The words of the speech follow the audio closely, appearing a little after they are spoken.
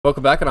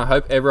Welcome back, and I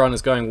hope everyone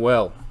is going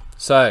well.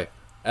 So,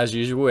 as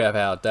usual, we have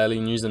our daily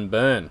news and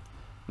burn.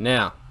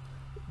 Now,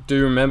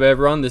 do remember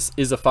everyone, this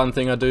is a fun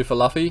thing I do for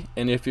Luffy,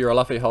 and if you're a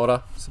Luffy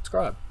holder,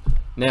 subscribe.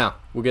 Now,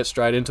 we'll get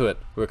straight into it.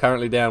 We're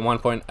currently down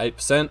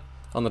 1.8%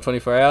 on the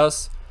 24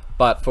 hours,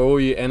 but for all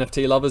you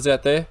NFT lovers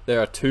out there, there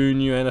are 2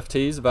 new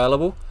NFTs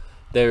available.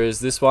 There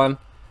is this one,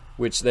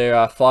 which there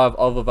are 5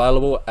 of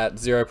available at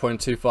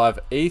 0.25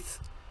 ETH,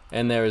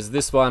 and there is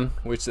this one,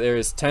 which there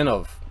is 10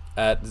 of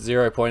at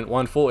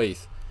 0.14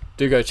 ETH.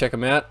 Do go check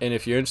them out, and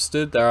if you're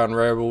interested, they're on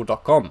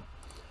rarible.com.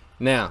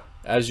 Now,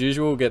 as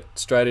usual, we'll get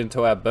straight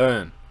into our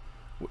burn,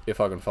 if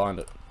I can find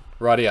it.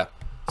 Right here.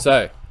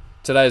 So,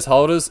 today's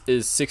holders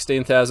is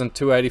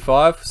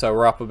 16,285, so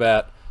we're up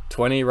about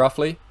 20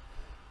 roughly.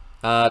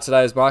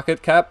 Today's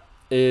market cap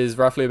is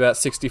roughly about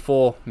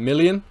 64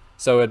 million,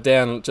 so we're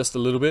down just a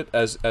little bit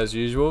as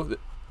usual.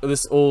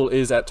 This all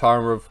is at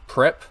time of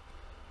prep.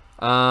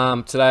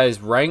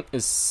 Today's rank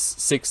is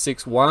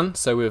 661,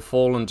 so we've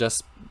fallen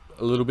just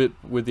a little bit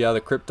with the other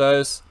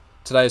cryptos.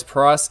 Today's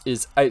price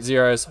is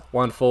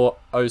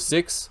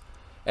 801406,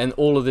 and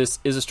all of this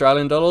is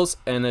Australian dollars,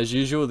 and as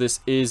usual this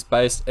is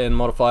based and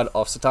modified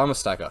off Saitama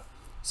Stacker,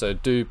 so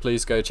do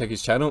please go check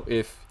his channel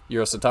if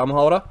you're a Saitama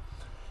holder.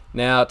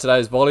 Now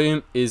today's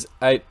volume is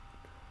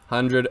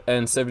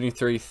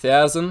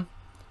 873,000,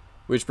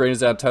 which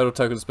brings our total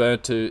tokens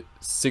burned to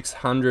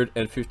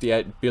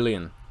 658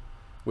 billion,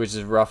 which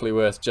is roughly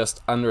worth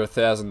just under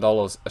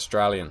 $1,000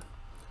 Australian.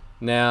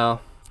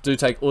 Now do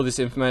take all this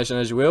information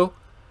as you will.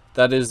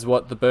 That is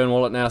what the burn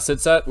wallet now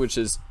sits at, which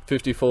is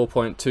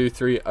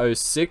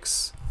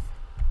 54.2306.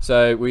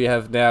 So we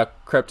have now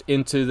crept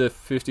into the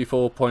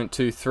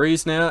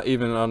 54.23s now,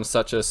 even on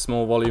such a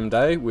small volume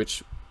day,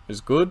 which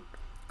is good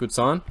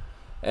sign.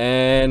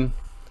 And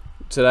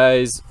that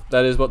is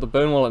what the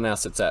burn wallet now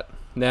sits at.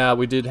 Now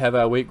we did have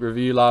our week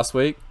review last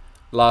week.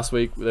 Last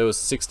week there was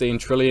 16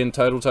 trillion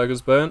total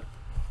tokens burnt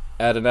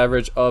at an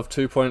average of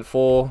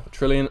 2.4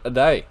 trillion a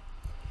day,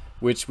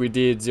 which we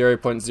did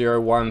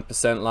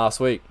 0.01% last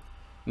week.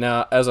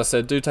 Now, as I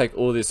said, do take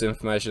all this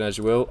information as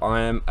you will. I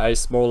am a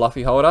small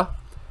Luffy holder,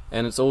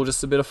 and it's all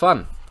just a bit of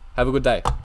fun. Have a good day.